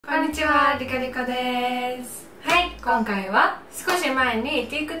こんにちは、りかりこです。はい、今回は少し前に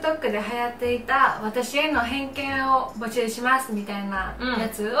TikTok で流行っていた私への偏見を募集しますみたいなや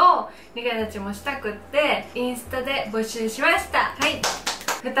つをりかたちもしたくってインスタで募集しました。はい、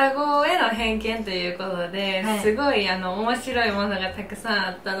双子への偏見ということで、はい、すごい面白いものがたくさん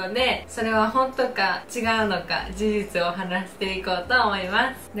あったので、それは本当か違うのか事実を話していこうと思い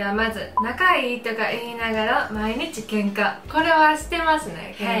ます。ではまず、仲いいとか言いながら毎日喧嘩。これはしてます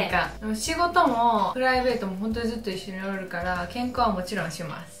ね、喧嘩、はい、仕事もプライベートも本当にずっと一緒におるから喧嘩はもちろんし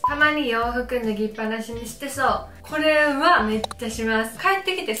ます。たまに洋服脱ぎっぱなしにしてそう。これはめっちゃします。帰っ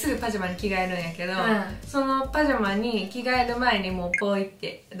てきてすぐパジャマに着替えるんやけど、そのパジャマに着替える前にもうポイっ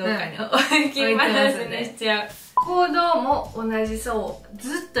てどっかに置きっぱなしにしちゃう。行動も同じそう。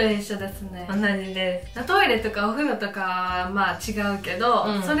ずっと一緒ですね。同じです。トイレとかお風呂とかはまあ違うけど、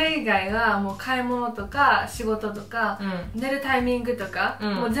それ以外はもう買い物とか仕事とか、寝るタイミングとか、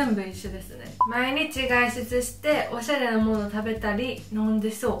もう全部一緒ですね。毎日外出しておしゃれなもの食べたり飲ん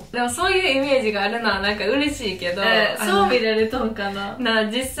でそう。でもそういうイメージがあるのはなんか嬉しいけど、そう見られとんかな。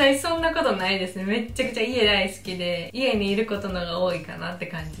実際そんなことないですね。めっちゃくちゃ家大好きで家にいることのが多いかなって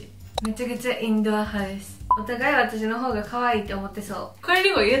感じ。めちゃくちゃインドア派です。お互い私の方が可愛いって思ってそう。これ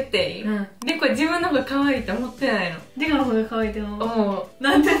リコ言っていい？リコ自分の方が可愛いって思ってないの。リカの方が可愛いって思う。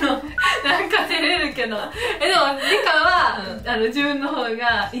なんてのなんか照れるけど。でもリカは自分の方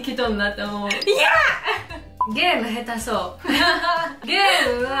が生きとんなって思う。いやゲーム下手そう。ゲ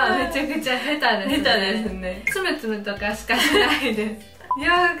ームはめちゃくちゃ下手ですね。下手ですね。つむつむとかしかしないです。洋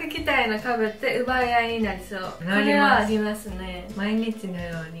服着たいのかぶって奪い合いになりそう。これはありますね。毎日の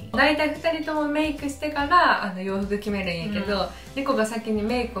ように。大体2人ともメイクしてから洋服決めるんやけど、リコが先に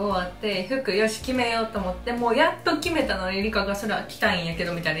メイク終わって服よし決めようと思って、もうやっと決めたのにリカがそれは着たいんやけ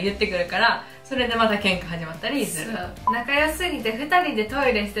どみたいな言ってくるから、それでまた喧嘩始まったりする。仲良すぎて2人でト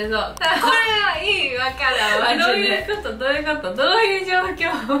イレしてそう。これはいいわからん。どういうことどういうことどういう状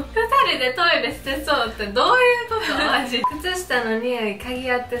況？2人でトイレしてそうってどういうことマジ？靴下の匂い嗅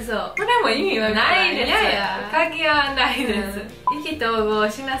ぎ合ってそう。これも意味わからん。ないです。嗅ぎ合わないです。意気投合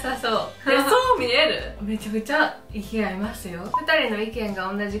しなさそう。で、そう見える？めちゃくちゃ息合いますよ。2人の意見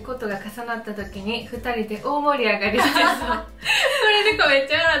が同じことが重なった時に2人で大盛り上がりしてそう。これでめっ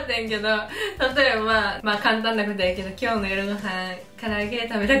ちゃ笑ってんけど、例えばまあ簡単なことやけど、今日の夜ご飯唐揚げ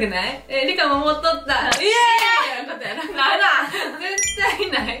食べたくない？リカも持っとった。イエーイみたいなことやろ。なら絶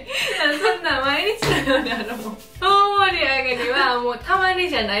対ない。そんな毎日のようにあるもん。大盛り上がりはもうたまに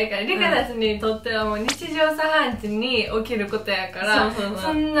じゃないから、リカたちにとってはもう日常茶飯事に起きることやから、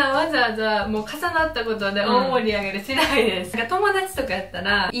そんなわざわざもう重なったことで大盛り上がりしないです。友達とかやった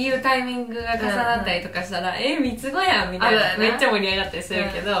ら言うタイミングが重なったりとかしたら、三つ子やんみたいなめっちゃ盛り上がったりする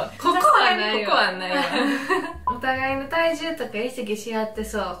けど、ここはないわ。ここはないわ。お互いの体重とか意識し合って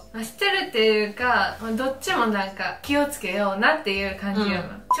そう。してるっていうか、どっちもなんか気をつけようなっていう感じよ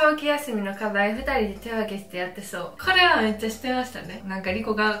な。長期休みの課題2人で手分けしてやってそう。これはめっちゃしてましたね。なんかリ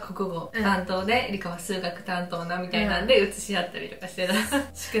コが国語担当で、リカは数学担当なみたいなんで写し合ったりとかしてた。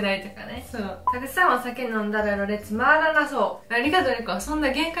宿題とかね。そう。たくさんお酒飲んだらろれつ回らなそう。リカとリコはそん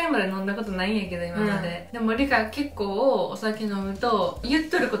な限界まで飲んだことないんやけど今まで。でもリカ結構お酒飲むと言っ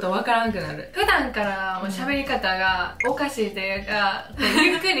とることわからんくなる。普段からもう喋り方がおかしいというか、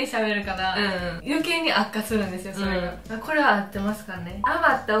ゆっくり喋るから余計に悪化するんですよ、それが。これは合ってますかね。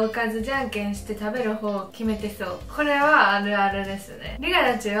余ったおかずじゃんけんして食べる方を決めてそう。これはあるあるですね。リカ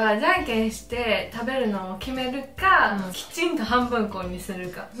たちはじゃんけんして食べるのを決めるか、きちんと半分こにする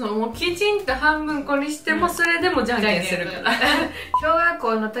か。そう、もうきちんと半分こにしてもそれでもじゃんけんするから。小学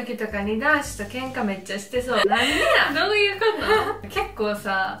校の時とかに男子と喧嘩めっちゃしてそう。何やどういうこと結構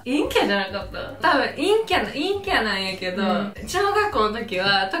さ、陰キャじゃなかった？多分陰キャなんやけど、小学校の時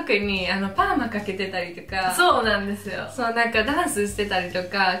は特にパーマかけてたりとか。そうなんですよ。そう、なんかダンスしてたりと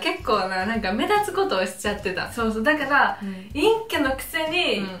か、結構なんか目立つことをしちゃってた。そうそう、だから陰キャのくせ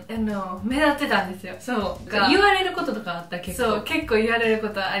に目立ってたんですよ。そう、言われることとかあった。結構そう、結構言われるこ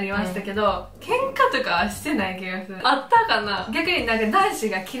とありましたけど、喧嘩とかはしてない気がする。あったかな。逆になんか男子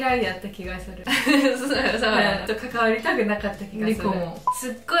が嫌いやった気がする。そうと関わりたくなかった気がする。す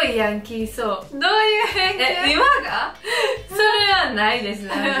っごいヤンキーそう。どういう偏見？今が？それはないです。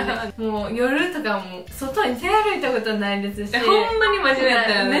もう夜とかも外に出歩いたことないですし、ほんまに真面目やっ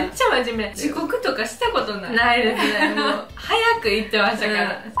たよね。めっちゃ真面目。遅刻とかしたことない。ないですね。もう早く言ってましたか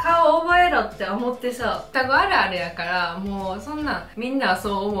ら、顔覚えろって思ってそう。双子あるあるやから、もうそんなみんなは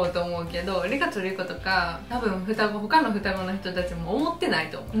そう思うと思うけど、リカとリコとか多分他の双子の人たちも思ってない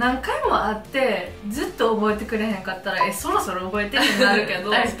と思う。何回も会ってずっと覚えてくれへんかったらそろそろ覚えてってなるけど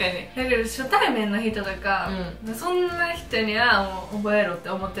確かに。だけど初対面の人とか、そんな人にはもう覚えろって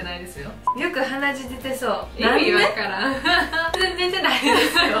思ってないですよ。よく鼻血出てそう。意味わからん。全然出てないで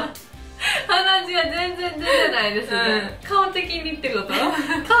すよ。鼻血は全然出てないですね、顔的にってこと？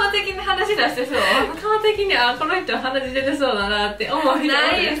顔的に話し出してそう。顔的にこの人鼻血出てそうだなって思う人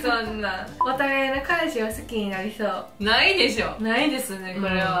ないよ、そんな。お互いの彼氏を好きになりそう。ないでしょ。ないですね、こ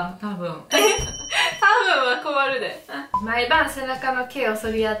れは。多分多分は困るで。毎晩背中の毛を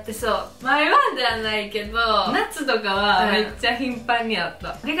剃り合ってそう。毎晩ではないけど、夏とかはめっちゃ頻繁にあっ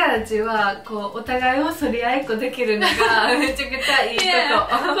た。リカたちはこうお互いを剃り合いっこできるのがめちゃくちゃいいとこ。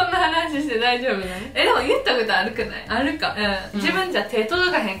こんな話して大丈夫なの？でも言ったことあるくない？あるか。自分じゃ手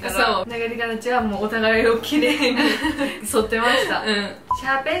届かへんから。そう。リカたちはもうお互いをきれいに剃ってました。シ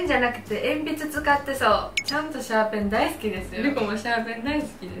ャーペンじゃなくて鉛筆使ってそう。ちゃんとシャーペン大好きですよ。リコもシャーペン大好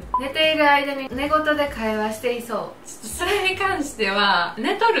きです。寝ている間に寝言で会話していそう。それに関しては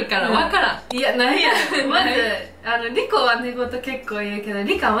寝とるから分からん。いや、ないやん。まずリコは寝言結構言うけど、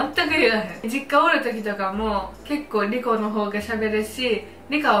リカ全く言わへん。実家おる時とかも結構リコの方が喋るし、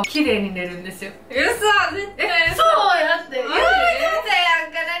リカは綺麗に寝るんですよ。嘘！絶対そうやって言うてやん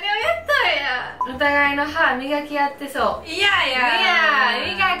か。何を言ったんや。お互いの歯磨き合ってそう。いや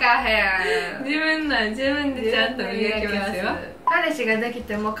磨かへん。自分でちゃんと磨きますよ。彼氏ができ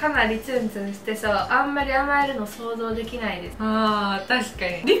てもかなりツンツンしてそう。あんまり甘えるの想像できないです。あー、確か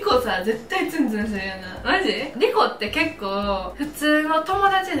に。リコさ、絶対ツンツンするよな。マジ？リコって結構普通の友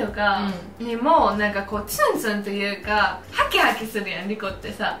達とかにもなんかこうツンツンというかハキハキするやん。リコっ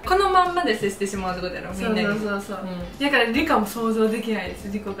てさ、このまんまで接してしまうってことやろ、みんなに。そう、だからリカも想像できないで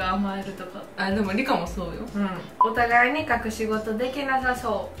す。リコが甘えるとか。でもリカもそうよ。お互いに隠し事できなさ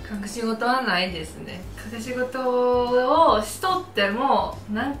そう。隠し事はないですね。隠し事をしとっても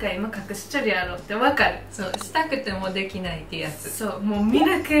なんか今隠しとるやろって分かる。そう、したくてもできないってやつ。そう、もう見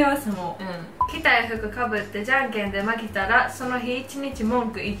抜けます。もう着たい服かぶってじゃんけんで負けたらその日一日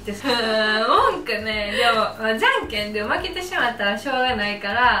文句言って文句ね。でもじゃんけんで負けてしまったらしょうがない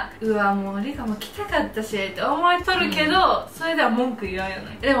から、うわもうリカも着たかったしって思いとるけど、それでは文句言わんよ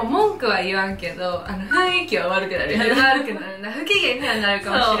ね。でも文句は言わんけど、雰囲気は悪くなるよね。悪くなるな。不機嫌にはなる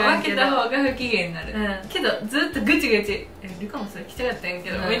かもしれんけど、負けた方が不機嫌になる。けどずっとぐちぐちリカもそれ着たかったんやけ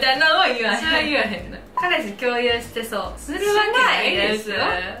どみたいなのは言わへん。それは言わへんな。彼氏共有してそう。それはないですよ。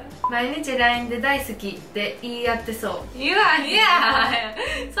毎日 LINE で大好きって言い合ってそう。言わへん。いや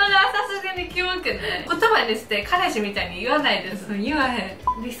それはさすがにキモくない。言葉にして彼氏みたいに言わないです。言わへん。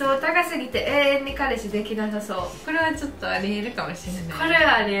理想高すぎて永遠に彼氏できなさそう。これはちょっとありえるかもしれない。これ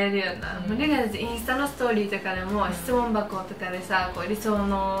はありえるよな。リカたちインスタのストーリーとかでも質問箱とかでさ、こう理想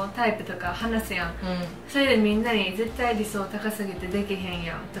のタイプとか話すやん。それでみんなに絶対理想高すぎてできへん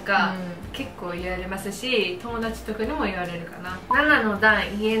やんとか結構言われますし、友達とかにも言われるかな。7の段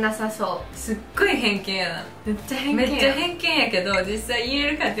言えなさそう。すっごい偏見やな。めっちゃ偏見や。めっちゃ偏見やけど実際言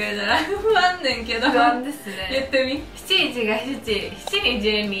えるかって言われたら不安ねんけど。不安ですね。言ってみ。7が7、7に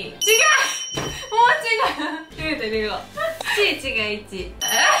12。違う、もう違う。言うてるよ。7が1。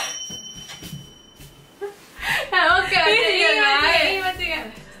あ、OK。言い間違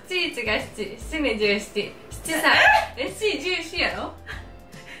え。7が7、7に17、7、3。14やろ。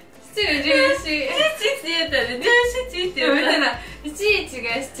7、14。7って言ったら17って言ったら11が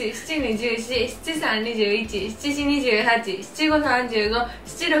7、7に14、73、21、74、28、75、35、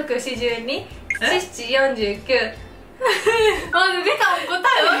76、42、77、49。まず出たも答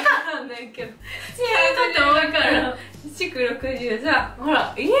え分からんねんけど。違うことも分からん。7、60さ、ほ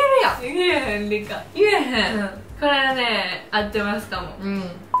ら、言えるやん。言えへん、リカ。言えへん。これはね、合ってますかも。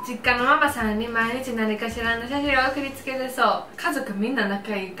実家のママさんに毎日何かしらの写真を送りつけてそう。家族みんな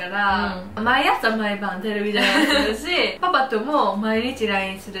仲いいから、毎朝毎晩テレビ電話するしパパとも毎日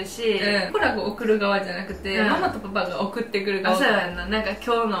LINE するし、コラボ送る側じゃなくて、ママとパパが送ってくる側。そうやんな。なんか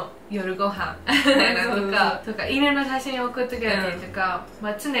今日の夜ご飯みたいなとか犬の写真を送ってくれたりとか、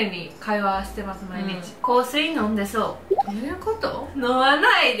常に会話してます。毎日香水飲んでそう。どういうこと？飲ま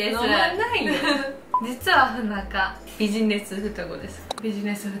ないです。飲まないよ。実は不仲。ビジネス双子です。ビジ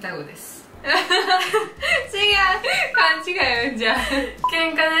ネス双子です。勘違いよ。じゃあ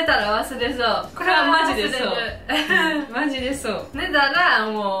喧嘩出たら忘れそう。これはマジでそうマジでそう。寝たら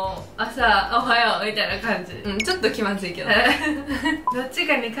もう朝おはようみたいな感じ。ちょっと気まずいけどどっち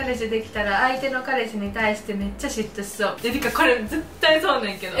かに彼氏できたら相手の彼氏に対してめっちゃ嫉妬しそう。リカこれ絶対そう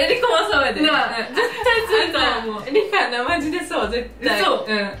ねんけど。リコもそうやで。絶対そうと思う。リカなマジでそう絶対。そう。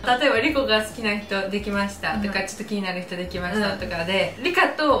例えばリコが好きな人できましたとか、ちょっと気になる人できましたとかで、リカ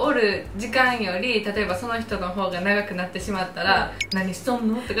とおる時間より例えばその人の方が長くなってしまったら「何しとん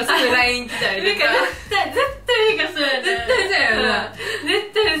の?」とかそういう LINE 来たりとか。絶対リカそうやで。絶対そうやよな。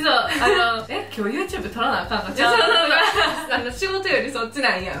絶対そう。今日 YouTube 撮らなあかんのちゃうとか、仕事よりそっち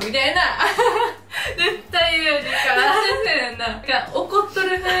なんやみたいな。絶対言うリカ。そうやな。怒っと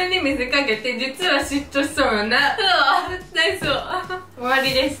る風に見せかけて実は嫉妬しそうよな。そう絶対そう。終わ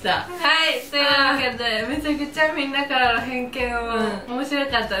りでした。はい、というわけでめちゃくちゃみんなからの偏見を面白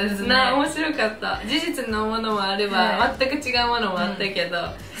かったですね。面白かった。事実のものもあれば全く違うものもあったけど、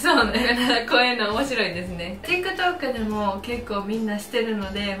そうね。こういうの面白いですね。 TikTok でも結構みんなしてる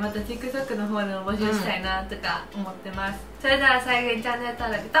ので、また TikTok の方でも募集したいなとか思ってます。それでは最後にチャンネル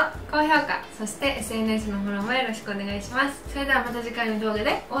登録と高評価、そして SNS のフォローもよろしくお願いします。それではまた次回の動画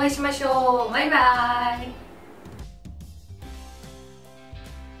でお会いしましょう。バイバーイ。